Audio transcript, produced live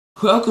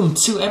Welcome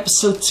to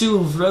episode 2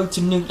 of Road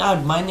to Nuked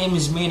Out. My name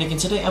is Maniac and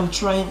today I'm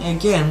trying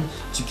again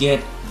to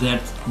get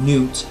that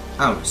nuked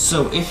out.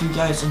 So if you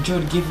guys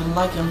enjoyed, give a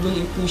like. I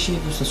really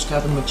appreciate you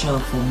subscribing to my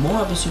channel for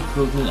more episodes of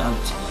Road to Nuked Out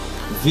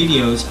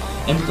videos.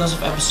 And because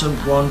of episode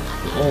 1,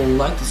 you all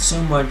liked it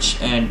so much,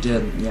 and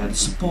yeah, the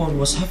support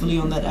was heavily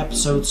on that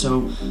episode,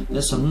 so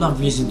there's enough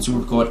reason to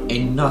record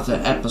another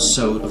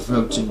episode of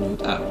Road to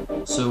Nuked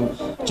Out. So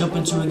jump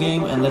into a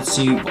game and let's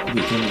see what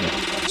we can get.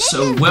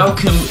 So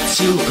welcome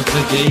to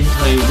the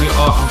gameplay. We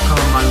are on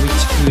command with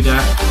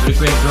Scooter with a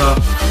great drop,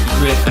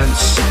 grid and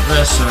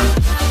suppressor,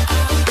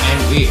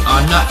 and we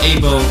are not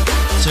able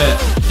to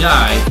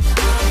die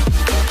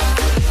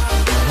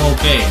the whole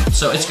game.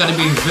 So it's gonna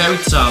be very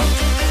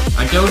tough.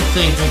 I don't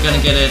think we're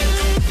gonna get it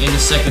in the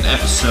second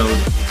episode,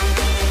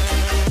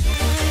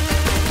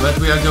 but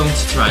we are going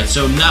to try.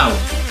 So now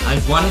I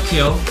have 1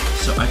 kill,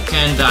 so I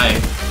can't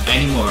die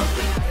anymore.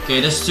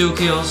 Okay, that's 2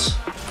 kills.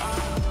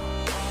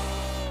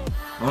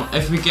 Well,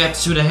 if we get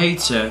to the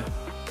hater,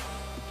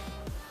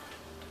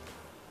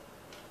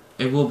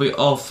 it will be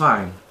all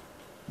fine.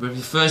 But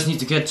we first need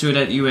to get to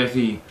that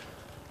UAV.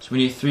 So we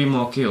need 3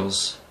 more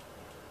kills.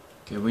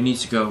 Okay, we need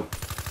to go.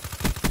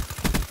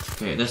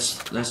 Okay,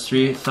 that's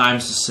 3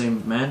 times the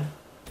same man.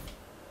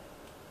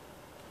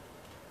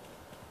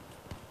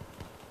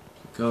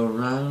 Go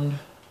around.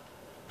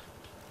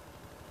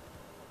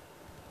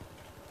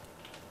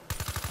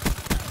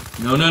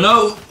 No, no,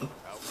 no!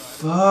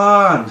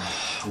 Fun!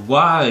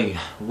 Why?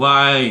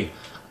 Why?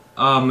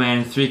 Oh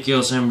man, 3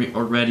 kills and we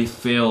already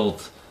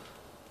failed.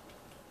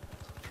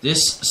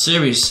 This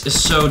series is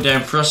so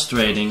damn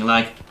frustrating.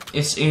 Like,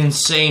 it's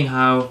insane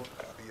how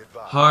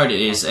hard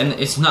it is, and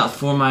it's not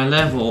for my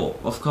level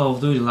of Call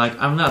of Duty. Like,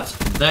 I'm not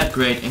that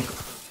great in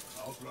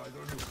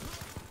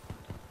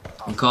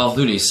Call of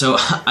Duty, so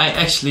I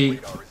actually,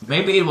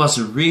 maybe it was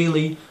a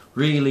really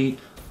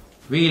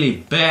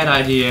bad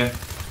idea.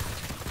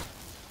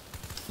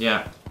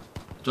 Yeah,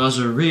 it was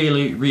a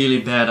really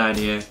bad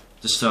idea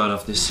to start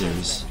off this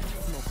series.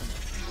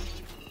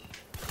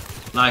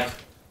 Like,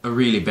 a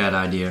really bad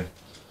idea.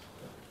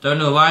 Don't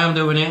know why I'm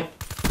doing it,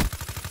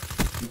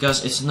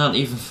 because it's not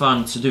even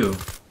fun to do.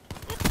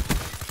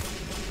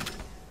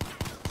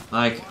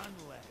 Like,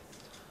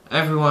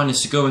 everyone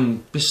is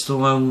going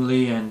pistol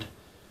only and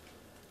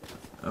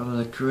all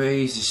the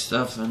crazy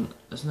stuff, and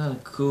it's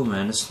not cool,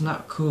 man. It's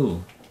not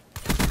cool.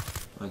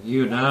 Like,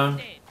 you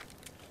down.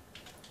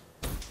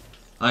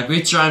 Like,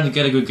 we're trying to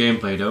get a good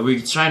gameplay though.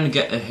 We're trying to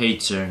get a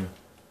hater.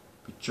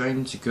 We're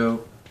trying to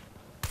go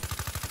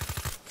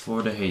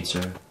for the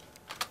hater.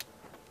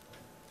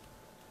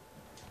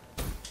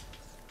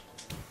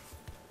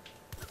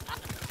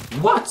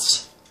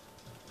 What?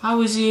 How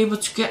is he able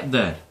to get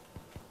that?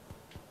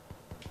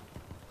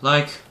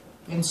 Like,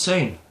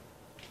 insane.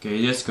 Okay,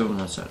 let's go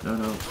outside. No,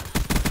 no.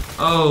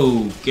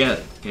 Oh,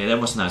 get. Okay, that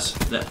was nice.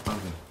 That.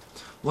 Okay.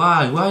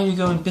 Why? Why are you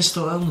going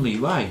pistol only?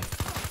 Why?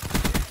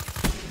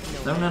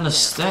 Don't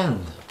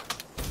understand.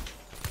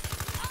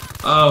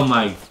 Oh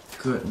my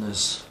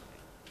goodness.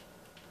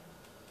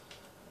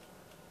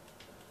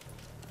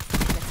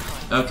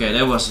 Okay,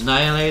 that was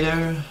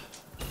Annihilator.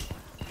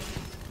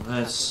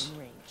 Let's.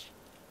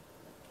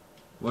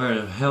 Where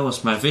the hell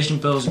was my vision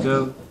pills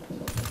go?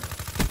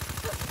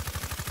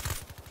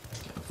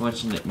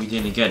 Unfortunately, we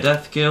didn't get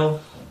that kill.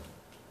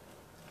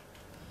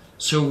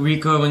 So we're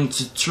going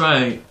to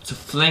try to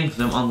flank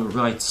them on the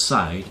right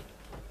side.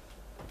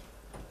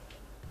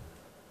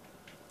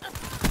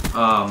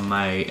 Oh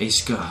my,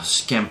 he's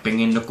camping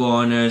in the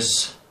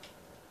corners.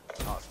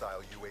 Are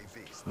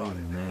you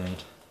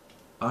mad?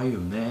 Are you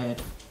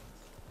mad?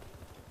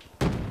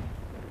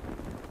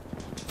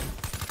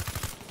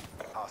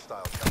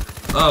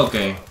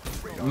 Okay,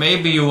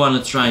 maybe you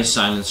want to try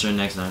silencer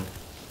next time.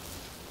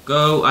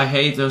 Go, I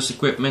hate those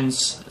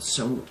equipments.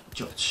 So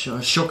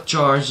shock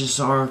charges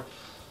are.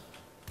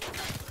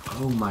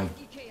 Oh my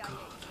god.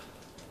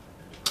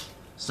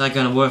 It's not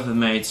gonna work with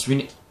mates. We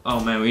need,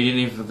 oh man, we didn't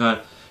even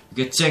forget. We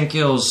get 10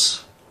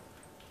 kills.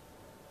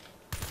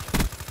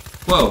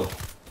 Whoa.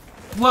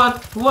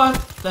 What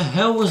the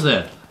hell was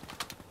that?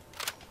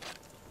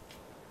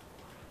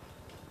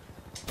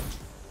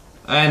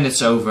 And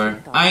it's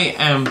over. I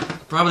am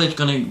probably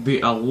gonna be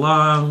a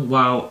long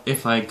while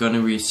if I gonna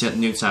reset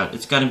nukes out.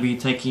 It's gonna be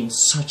taking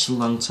such a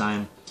long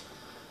time.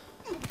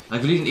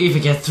 Like, we didn't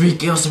even get 3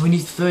 kills and we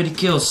need 30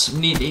 kills.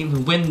 We need to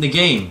even win the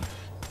game.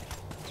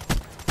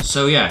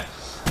 So yeah,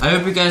 I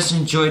hope you guys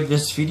enjoyed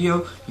this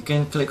video. You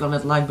can click on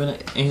that like button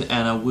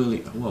and I will.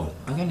 Whoa,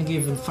 I'm gonna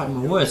give it 5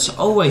 more words.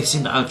 Always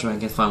in the outro I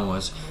get 5 more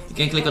words. You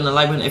can click on the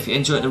like button if you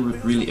enjoyed it. I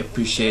would really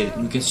appreciate it.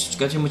 You can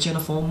subscribe to my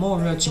channel for more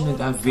Road to Nuked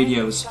Out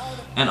videos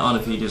and other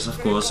videos, of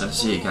course. And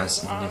see you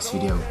guys in the next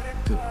video.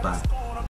 Goodbye.